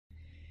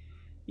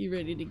You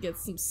ready to get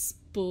some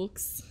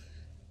spooks?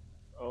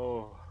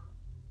 Oh.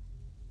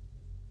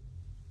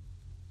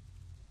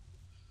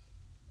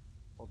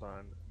 Hold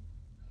on.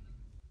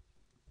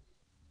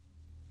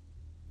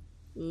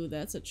 Ooh,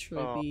 that's a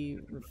trippy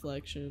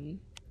reflection.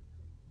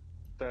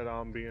 That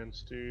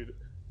ambience, dude.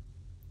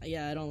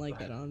 Yeah, I don't like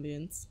that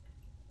ambience.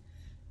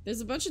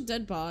 There's a bunch of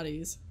dead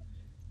bodies.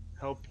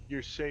 Help,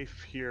 you're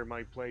safe here,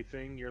 my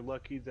plaything. You're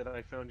lucky that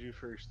I found you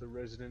first. The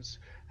residents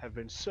have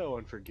been so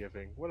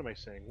unforgiving. What am I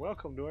saying?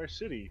 Welcome to our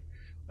city.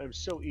 I'm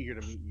so eager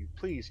to meet you.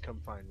 Please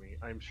come find me.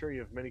 I'm sure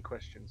you have many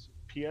questions.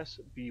 P.S.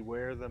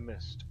 Beware the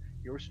mist.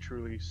 Yours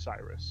truly,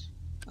 Cyrus.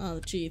 Oh,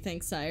 gee,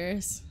 thanks,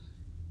 Cyrus.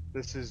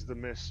 This is The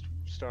Mist,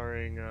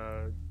 starring,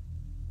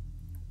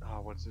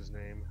 what's his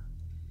name?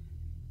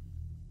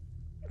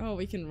 Oh,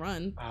 we can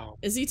run. Oh.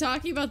 Is he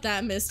talking about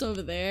that mist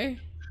over there?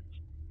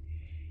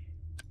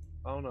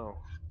 I don't know.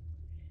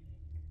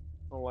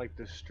 I don't like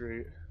this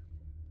street.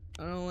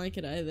 I don't like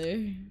it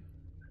either.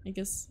 I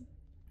guess...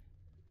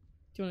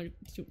 Do you wanna...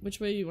 Which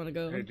way do you wanna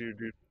go? Hey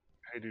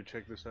dude,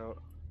 check this out.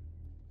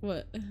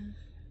 What?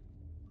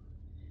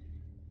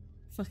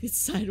 Fucking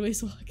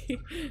sideways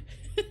walking.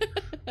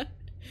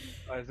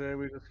 I say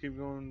we just keep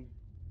going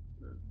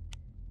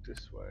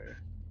this way.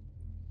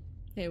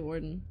 Hey,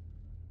 Warden.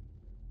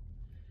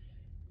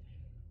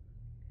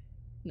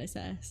 Nice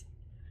ass.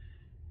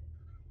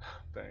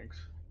 Thanks.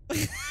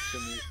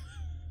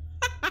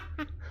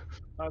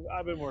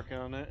 I've been working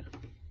on it.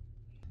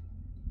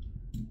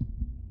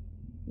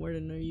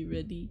 Warden, are you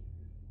ready?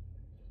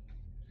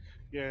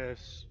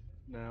 Yes,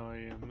 now I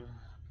am.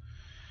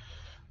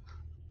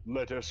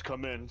 Let us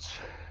commence.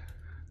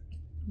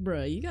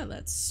 Bruh, you got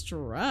that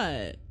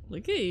strut.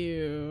 Look at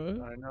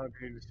you. I know,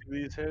 dude. See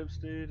these hips,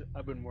 dude?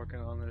 I've been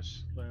working on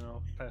this,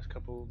 past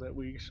couple of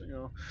weeks,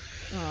 Oh,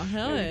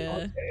 hell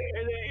yeah.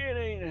 It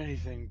ain't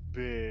anything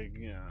big,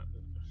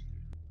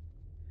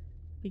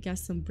 We got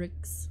some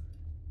bricks.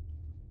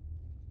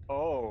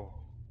 Oh.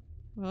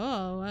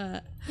 Oh,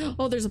 what?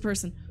 Oh, there's a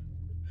person.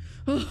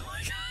 Oh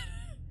my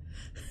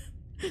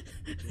god.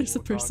 There's a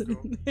person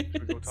in there.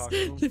 Should we go talk to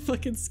him? They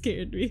fucking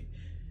scared me.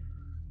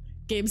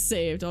 Game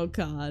saved, oh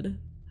god.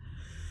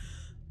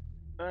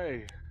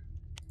 Hey.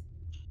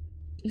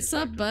 What's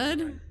up,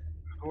 bud?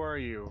 Who are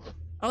you?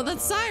 Oh,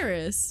 that's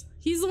Cyrus.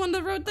 He's the one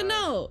that wrote the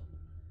note.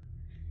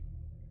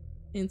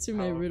 Answer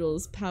my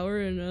riddles. Power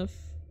enough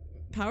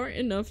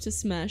to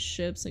smash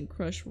ships and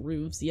crush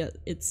roofs, yet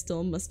it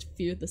still must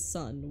fear the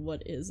sun.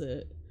 What is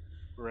it?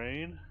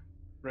 Rain?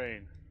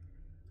 Rain.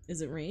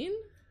 Is it rain?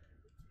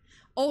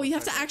 Oh, you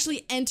have to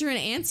actually enter an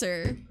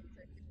answer.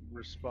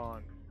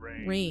 Respond.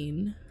 Rain.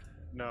 Rain.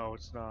 No,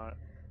 it's not.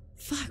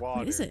 Fuck, Water.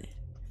 what is it?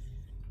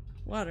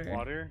 Water.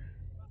 Water?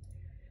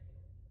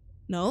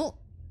 No.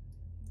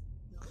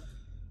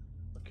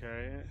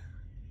 Okay.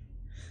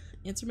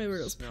 Answer my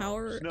riddles. Snow.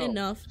 Power Snow.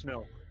 enough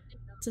Snow.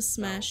 to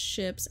smash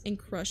ships and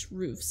crush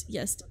roofs.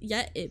 Yes,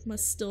 yet it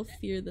must still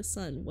fear the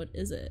sun. What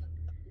is it?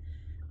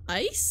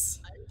 Ice?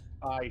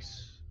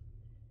 Ice.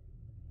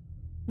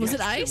 Was Yes,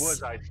 it ice? It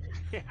was ice.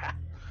 Yeah.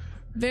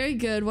 Very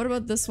good. What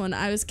about this one?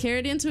 I was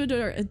carried into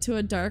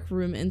a dark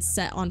room and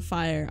set on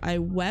fire. I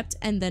wept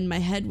and then my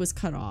head was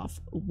cut off.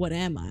 What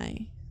am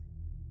I?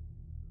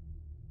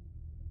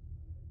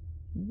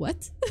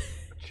 What?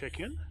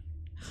 Chicken?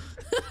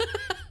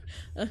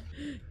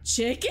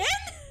 Chicken?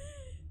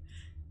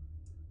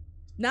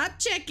 Not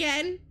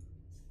chicken.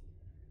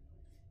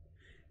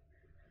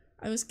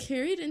 I was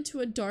carried into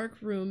a dark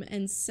room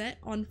and set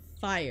on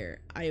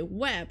fire. I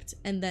wept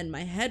and then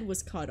my head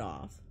was cut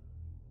off.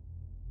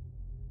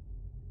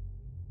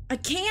 A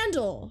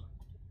candle.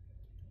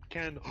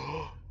 Candle.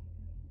 Oh,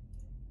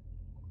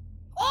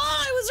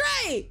 I was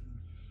right.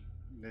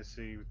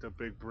 Missy with the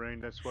big brain.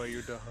 That's why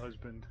you're the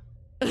husband.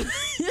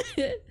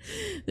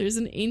 There's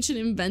an ancient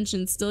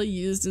invention still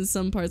used in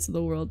some parts of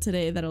the world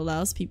today that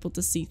allows people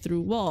to see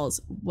through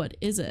walls. What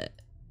is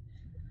it?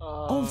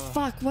 Oh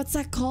fuck, what's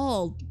that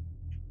called?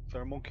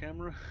 Thermal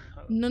camera?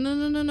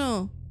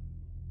 No.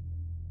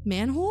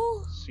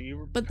 Manhole? See?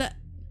 But that...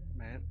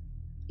 Man.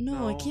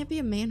 No, it can't be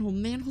a manhole.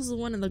 Manhole's the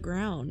one in the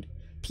ground.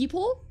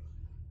 Peephole?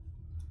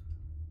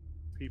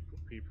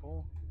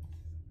 People?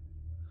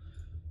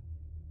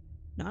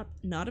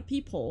 Not a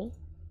peephole.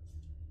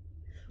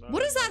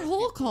 What is that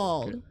hole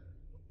called?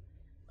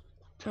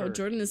 Oh,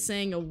 Jordan is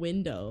saying a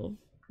window.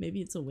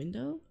 Maybe it's a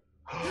window?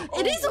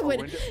 It is a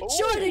window!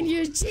 Jordan,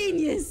 you're a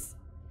genius!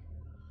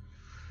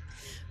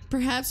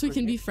 Perhaps we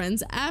can be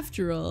friends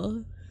after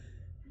all.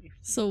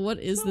 So what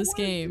is this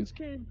game?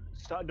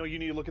 Stop. No, you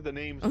need to look at the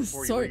names Oh,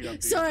 before sorry. you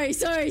read them,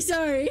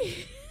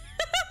 Sorry.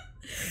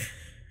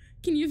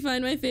 Can you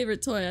find my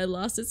favorite toy? I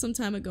lost it some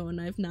time ago and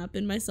I've not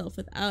been myself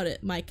without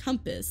it. My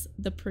compass.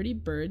 The pretty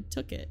bird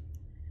took it.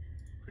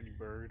 Pretty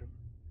bird?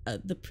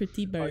 The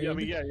pretty bird. Oh, yeah, I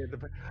mean, yeah.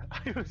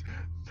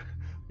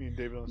 Me and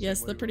David on the Yes,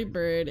 same the pretty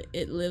wavelength. bird.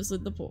 It lives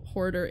with the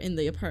hoarder in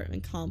the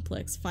apartment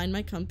complex. Find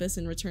my compass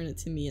and return it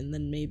to me and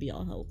then maybe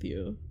I'll help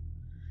you.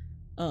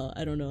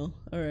 I don't know.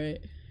 Alright.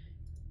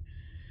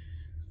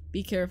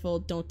 Be careful.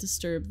 Don't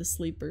disturb the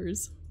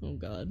sleepers. Oh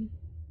god.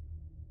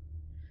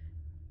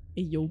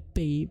 Hey, yo,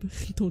 babe.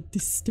 Don't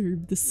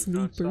disturb the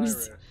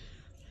sleepers.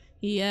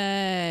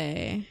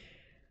 Yay.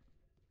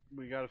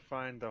 We gotta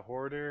find the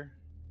hoarder.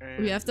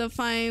 And We have to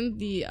find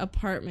the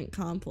apartment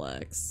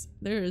complex.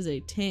 There is a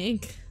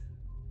tank.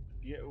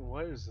 Yeah,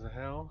 what is the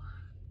hell?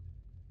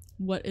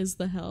 What is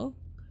the hell?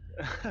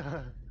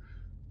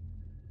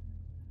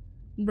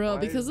 Bro,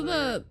 because of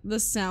the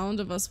sound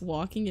of us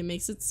walking, it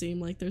makes it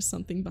seem like there's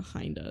something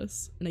behind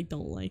us, and I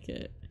don't like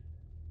it.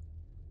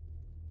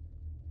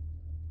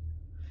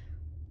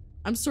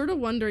 I'm sort of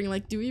wondering,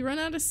 like, do we run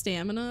out of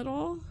stamina at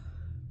all?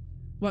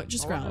 What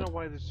just growled? I don't know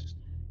why this just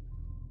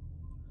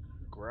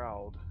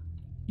growled.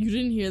 You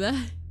didn't hear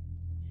that?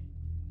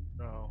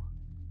 No.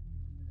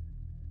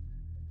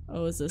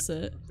 Oh, is this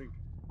it? I think...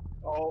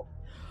 Oh.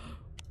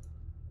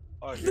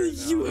 I hear it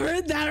now. You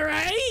heard that,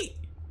 right?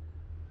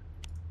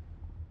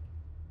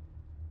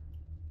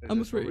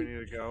 I'm afraid. Where we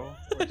need to go?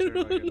 Or is there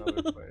like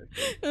another place?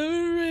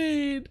 I'm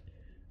afraid.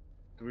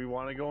 Do we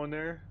want to go in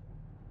there?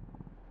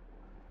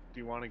 Do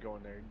you want to go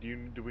in there?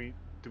 Do we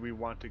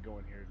want to go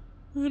in here?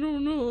 I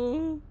don't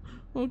know.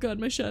 Oh god,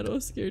 my shadow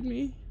scared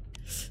me.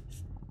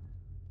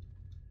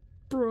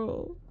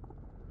 Bro.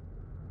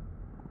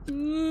 Yo.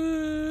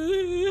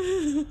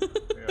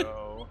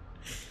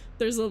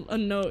 There's a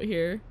note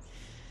here.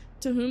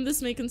 To whom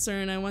this may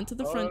concern, I went to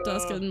the front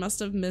desk and must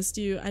have missed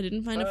you. I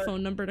didn't find a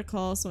phone number to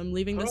call, so I'm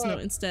leaving this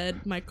note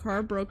instead. My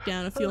car broke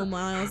down a few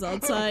miles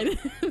outside.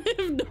 I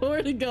have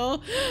nowhere to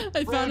go.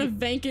 I found a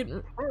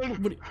vacant...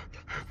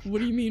 What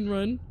do you mean,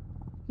 run?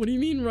 What do you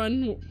mean,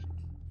 run,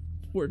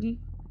 Warden?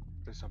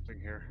 There's something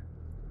here.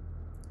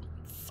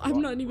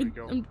 I'm not even...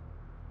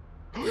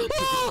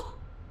 Oh!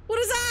 What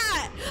is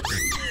that?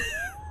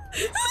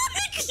 He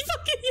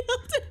fucking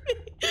yelled at me.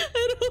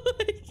 I don't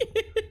like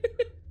it.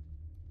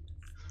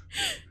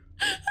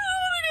 I don't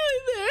want to go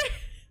in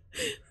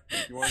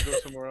there. You want to go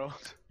somewhere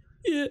else?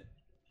 Yeah.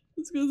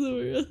 Let's go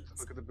somewhere else.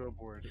 Look at the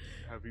billboard.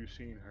 Have you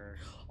seen her?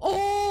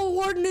 Oh,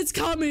 Warden, it's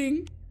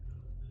coming.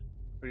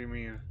 What do you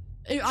mean?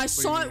 I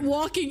saw it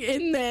walking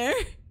in there.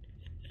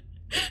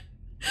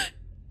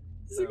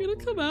 Is it gonna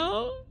come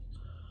out?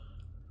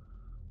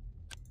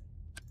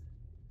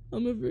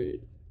 I'm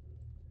afraid.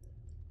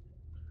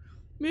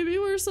 Maybe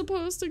we're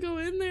supposed to go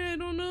in there, I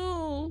don't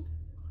know.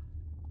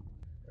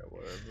 Yeah,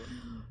 whatever.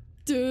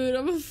 Dude,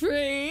 I'm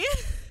afraid.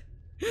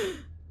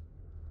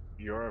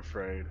 You're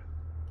afraid.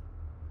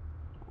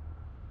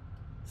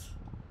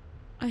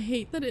 I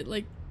hate that it,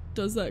 like,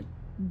 does that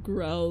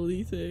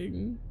growly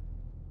thing.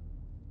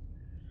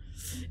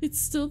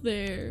 It's still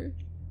there.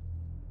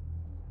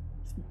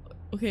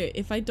 Okay,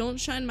 if I don't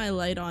shine my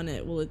light on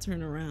it, will it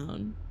turn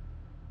around?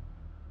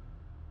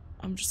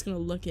 I'm just gonna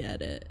look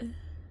at it.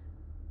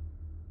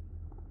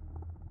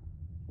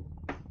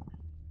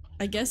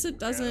 I guess it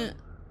doesn't...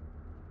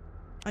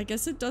 I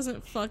guess it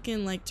doesn't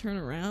fucking, like, turn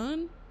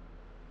around?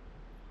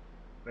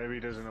 Maybe he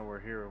doesn't know we're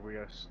here. We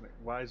got...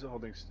 Why is it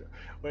holding still?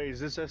 Wait,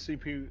 is this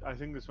SCP? I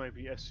think this might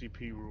be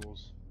SCP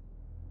rules.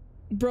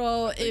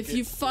 Bro, if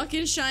you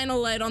fucking shine a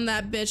light on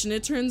that bitch and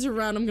it turns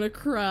around, I'm gonna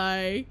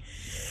cry.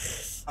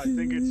 I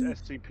think it's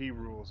SCP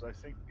rules. I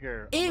think...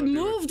 Here. It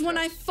moved when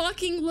I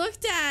fucking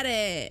looked at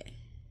it.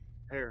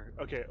 Here.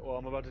 Okay, well,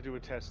 I'm about to do a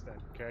test then,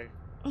 okay?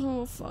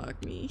 Oh,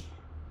 fuck me.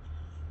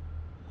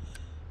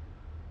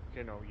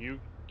 Okay, no, you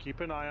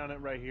keep an eye on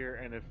it right here,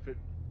 and if it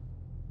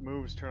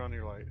moves, turn on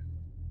your light.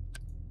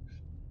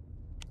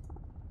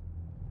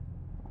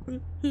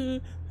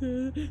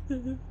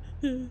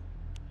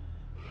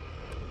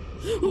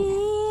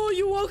 Ooh,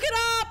 you woke it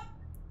up!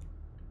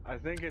 I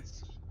think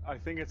it's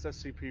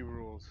SCP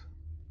rules.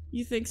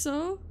 You think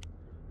so?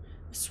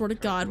 I swear to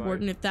God,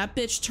 Warden, if that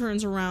bitch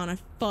turns around, I'm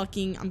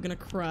gonna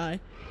cry.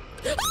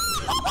 Yep,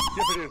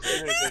 it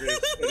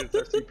is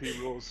SCP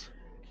rules.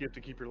 You have to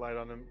keep your light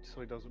on him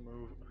so he doesn't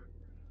move.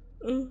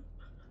 That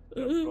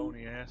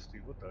bony ass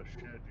dude, what the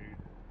shit, dude?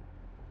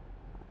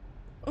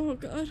 Oh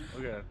god.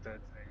 Look at that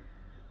thing.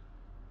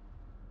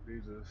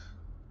 Jesus.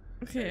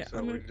 Okay, so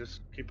I'm gonna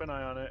just keep an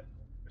eye on it.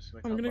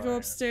 I'm gonna go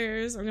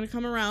upstairs. I'm gonna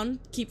come around.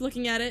 Keep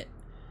looking at it.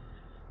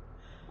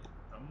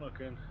 I'm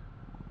looking.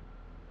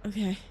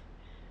 Okay.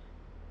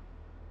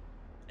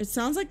 It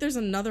sounds like there's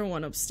another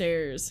one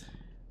upstairs.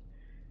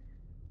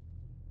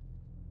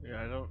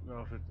 Yeah, I don't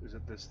know if is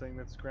it this thing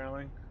that's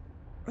growling?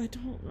 I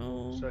don't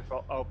know. So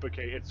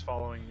okay, it's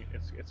following.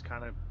 It's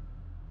kind of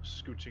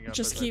scooching up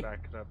just as keep, I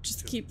back it up.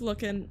 Just keep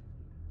looking.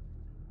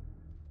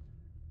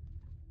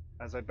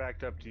 As I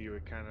backed up to you,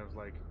 it kind of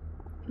like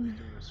doing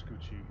a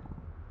scoochy.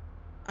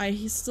 I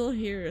still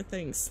hear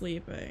things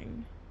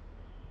sleeping.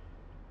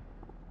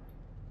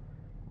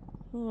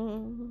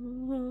 Oh,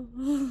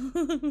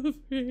 I'm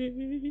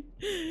afraid.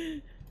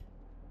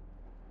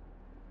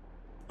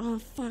 Oh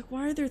fuck,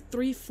 why are there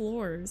 3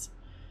 floors?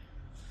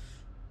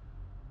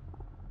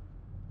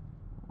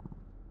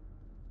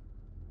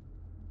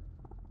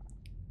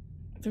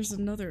 There's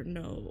another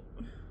note.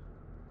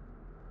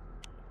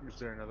 Is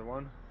there another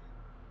one?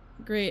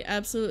 Great,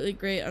 absolutely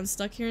great. I'm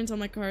stuck here until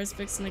my car is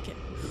fixed and I can't.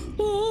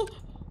 Oh!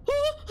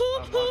 Oh!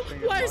 Oh! Oh!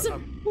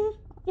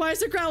 Why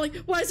is it growling?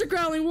 Why is it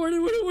growling? Warden,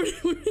 Warden, Warden,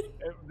 Warden.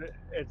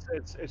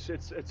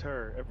 It's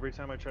her. Every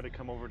time I try to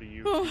come over to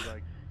you, she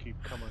like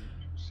keep coming.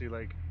 See,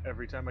 like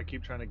every time I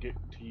keep trying to get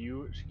to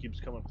you, she keeps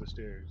coming up the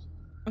stairs.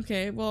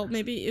 Okay, well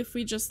maybe if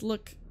we just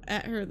look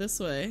at her this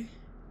way.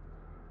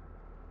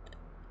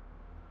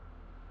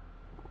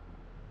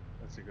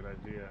 That's a good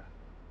idea.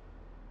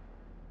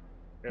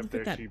 Yep,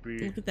 there she be.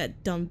 Look at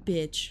that dumb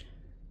bitch.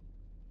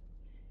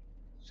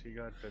 She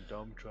got the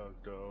dump truck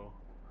though.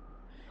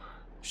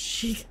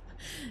 She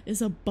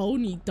is a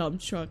bony dump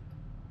truck.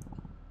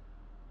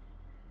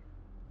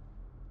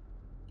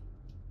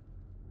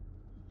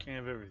 Can't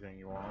have everything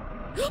you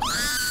want.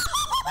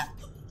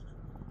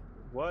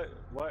 What?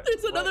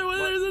 There's another one.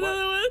 There's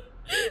another one.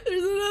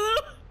 There's another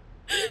one.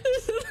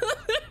 There's another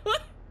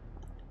one.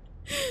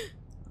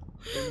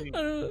 I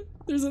don't know.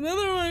 There's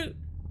another one.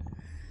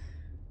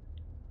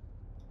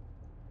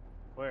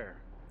 Where?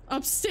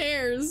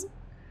 Upstairs.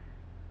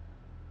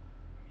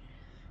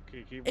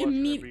 Okay, keep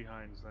watching her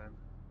behinds then.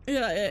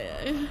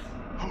 Yeah.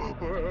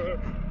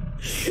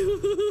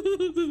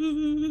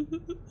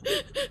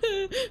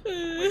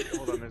 Wait,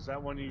 hold on, is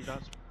that one you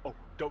not? Oh,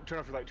 don't turn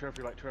off your light. Turn off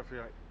your light. Turn off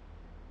your light.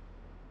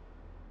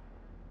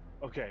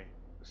 Okay,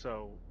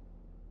 so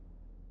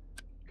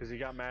because he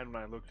got mad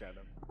when I looked at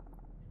him.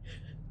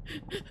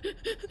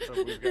 So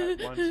we've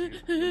got ones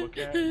you look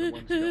at and the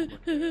ones you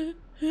don't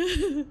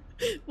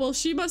look at. Well,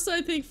 she must,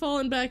 I think,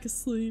 fallen back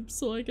asleep,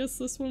 so I guess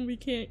this one we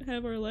can't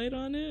have our light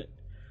on it.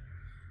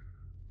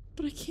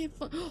 But I can't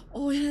find.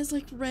 Oh, it has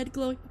like red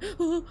glowing.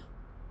 Oh.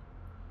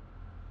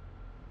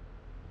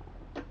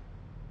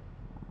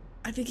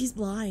 I think he's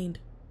blind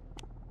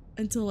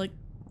until like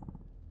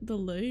the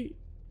light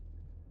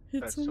hits him.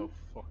 That's so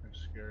fucking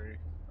scary.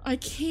 I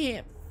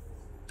can't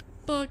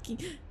fucking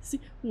see.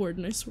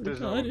 Warden, I swear to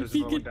God, if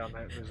he could. Are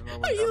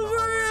you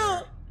for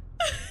real?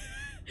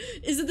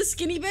 Is it the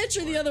skinny bitch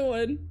or the other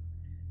one?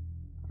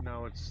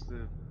 No, it's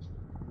the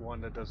one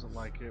that doesn't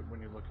like it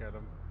when you look at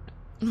him.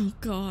 Oh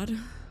God.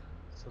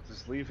 So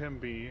just leave him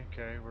be,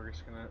 okay? We're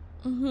just gonna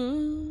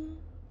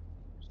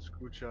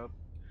scooch up.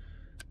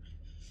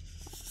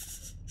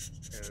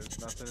 Okay, there's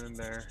nothing in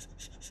there.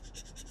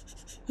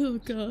 Oh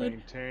God.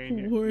 Maintain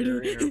your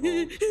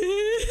intervals.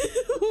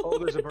 Oh,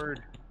 there's a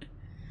bird.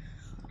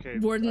 Okay,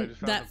 Warden, I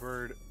just found a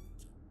bird.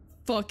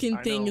 Fucking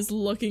thing is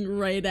looking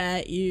right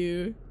at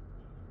you.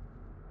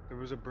 There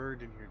was a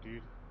bird in here,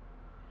 dude.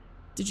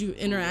 Did you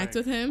interact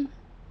with him?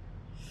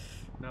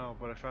 No,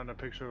 but I found a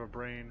picture of a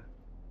brain.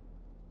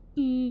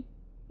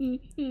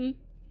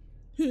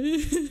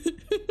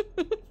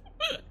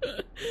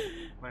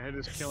 My head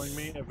is killing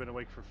me. I've been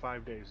awake for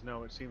 5 days.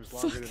 No, it seems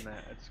longer than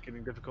that. It's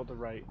getting difficult to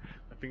write.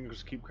 My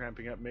fingers keep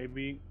cramping up.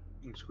 Maybe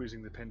I'm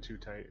squeezing the pen too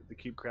tight. They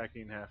keep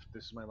cracking in half.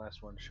 This is my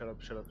last one. Shut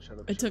up, shut up, shut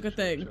up. I took a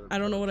thing. I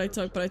don't know what I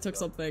took, but I took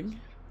something.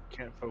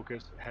 Can't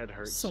focus. Head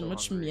hurts. So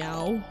much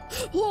meow.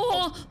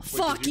 Oh,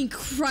 fucking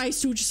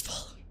Christ! Who just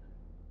followed?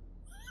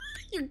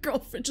 Your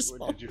girlfriend just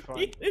followed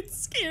me. It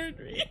scared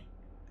me.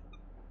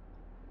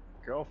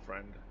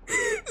 Girlfriend?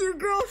 Your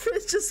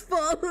girlfriend just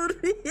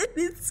followed me and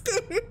it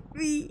scared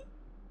me.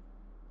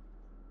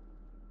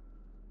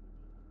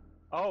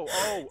 Oh.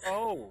 I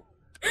thought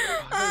you were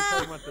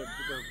talking about the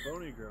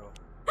bony girl.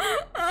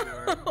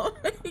 Oh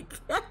my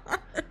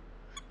God.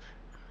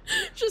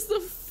 Just a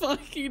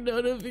fucking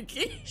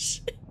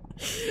notification.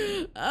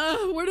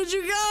 Where did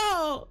you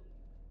go?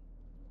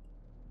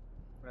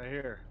 Right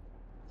here.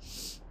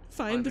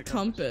 Find the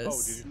compass.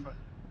 Oh, did you find?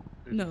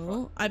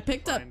 No, I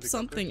picked up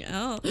something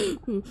else.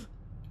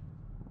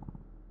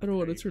 I don't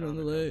want to turn on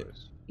the light.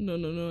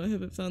 No, I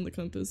haven't found the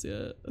compass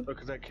yet. Look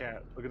at that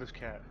cat. Look at this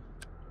cat.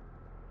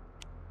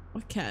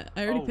 What cat?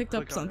 I already picked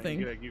up something.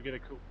 You get a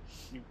cool.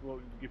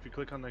 Well, if you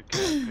click on the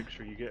cat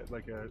picture, you get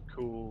like a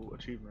cool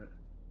achievement.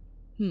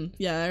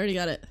 Yeah, I already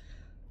got it.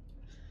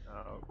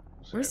 So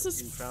where's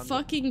this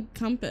fucking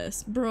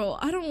compass? Bro,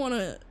 I don't want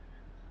to...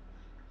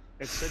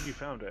 It said you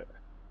found it.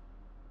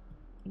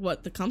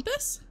 What, the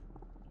compass?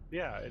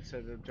 Yeah, it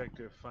said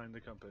objective, find the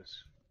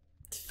compass.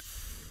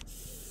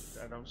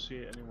 I don't see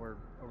it anywhere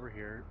over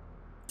here.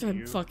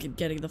 I'm fucking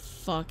getting the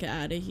fuck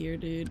out of here,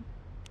 dude.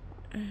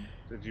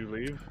 Did you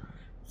leave?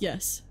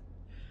 Yes.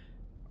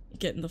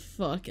 Getting the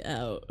fuck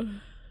out.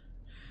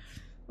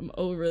 I'm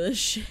over this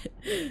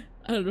shit.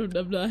 I'm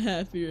not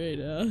happy right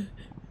now.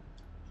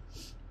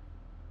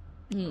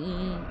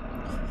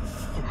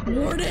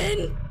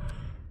 Warden!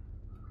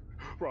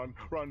 Run.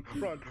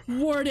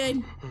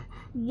 Warden!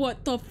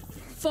 What the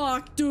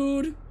fuck,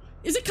 dude?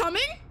 Is it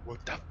coming?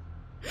 What the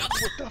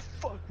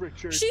fuck,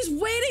 Richard? She's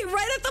waiting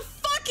right at the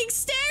fucking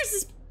stairs,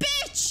 this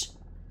bitch!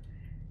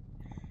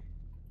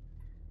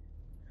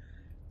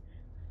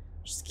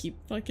 Just keep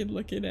fucking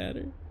looking at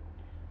her.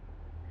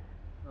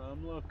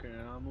 I'm looking.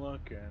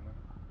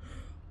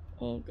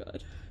 Oh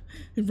God.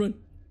 And run.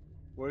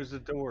 Where's the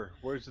door?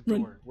 Where's the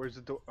door?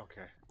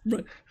 Okay.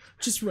 Run.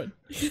 Just run.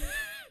 Yeah.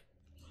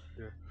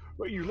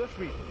 Wait, you left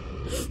me.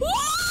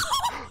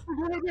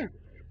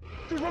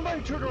 There's one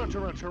behind you. Turn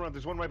around.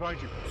 There's one right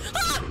behind you.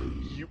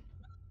 You.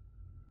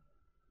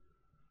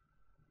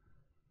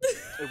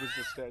 It was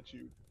the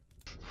statue.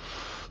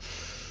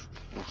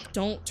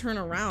 Don't turn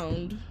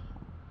around.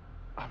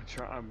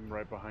 I'm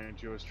right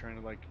behind you. I was trying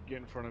to like get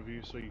in front of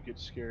you so you get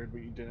scared,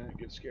 but you didn't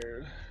get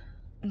scared.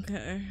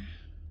 Okay.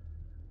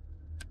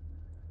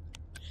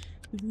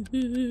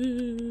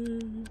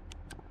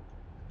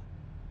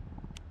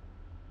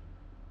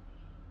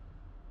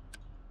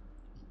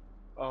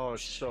 Oh,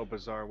 it's so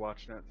bizarre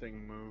watching that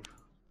thing move.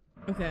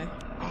 Okay.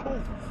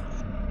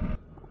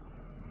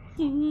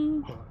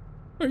 Oh.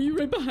 Are you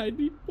right behind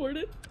me,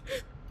 Borden?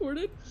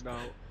 Borden? No,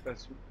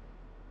 that's.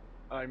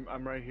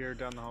 I'm right here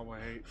down the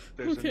hallway.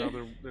 There's Okay.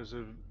 another. There's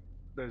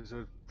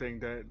a thing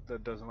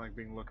that doesn't like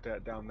being looked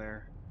at down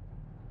there.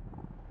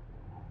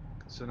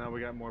 So now we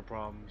got more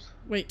problems.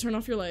 Wait, turn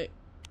off your light.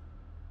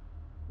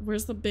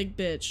 Where's the big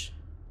bitch?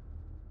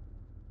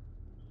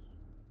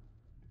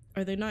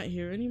 Are they not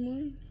here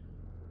anymore?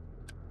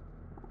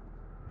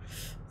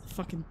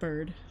 Fucking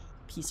bird.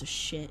 Piece of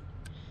shit.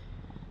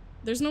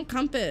 There's no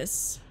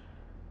compass.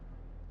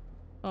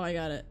 Oh, I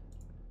got it.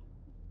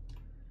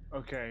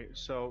 Okay,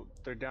 so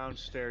they're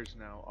downstairs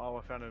now. Oh,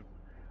 I found a.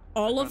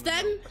 All of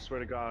them? I swear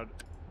to God.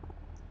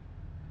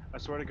 I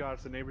swear to God,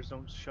 if the neighbors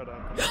don't shut up,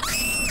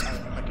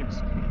 I can.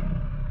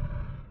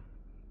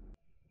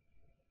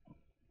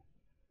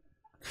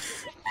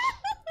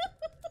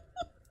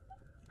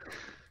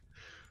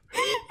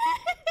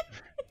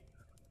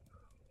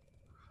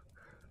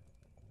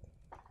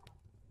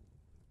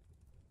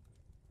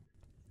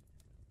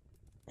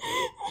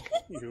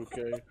 You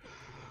okay?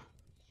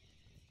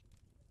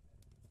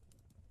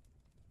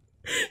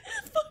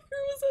 That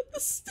fucker was at the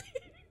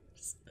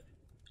stairs.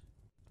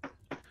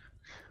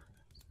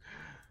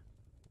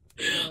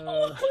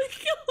 Oh my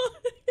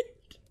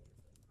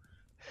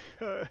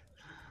god.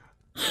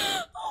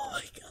 Oh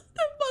my god,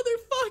 that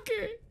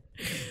motherfucker.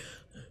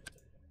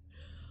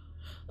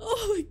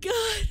 Oh my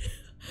god.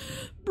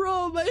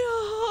 Bro, my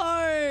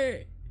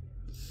heart.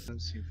 Doesn't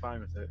seem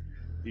fine with it.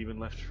 They even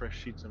left fresh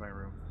sheets in my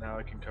room. Now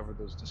I can cover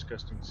those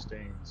disgusting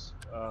stains.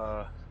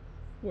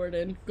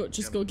 Warden,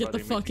 just Yeah, go get the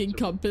buddy, fucking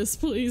compass,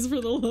 please,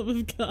 for the love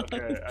of God.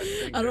 Okay,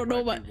 I don't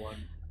know what.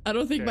 I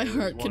don't think my Okay,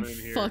 heart there's can one in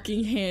here.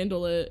 fucking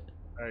handle it.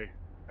 Hey,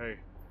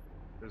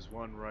 there's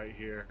one right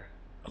here.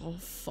 Oh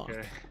fuck.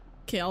 Okay.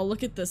 Okay, I'll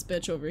look at this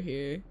bitch over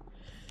here.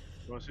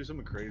 You want to see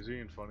something crazy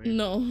and funny?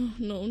 No,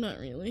 not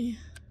really.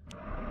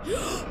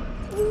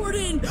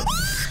 Warden! Why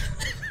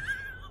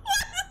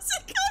does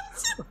it come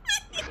to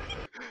me?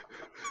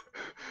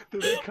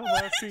 Did they come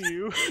after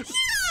you?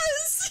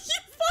 Yes! You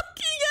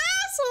fucking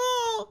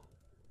asshole!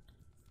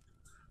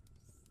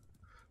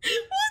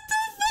 What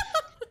the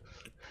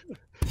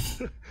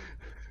fuck?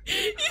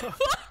 You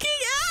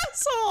fucking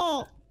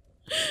asshole!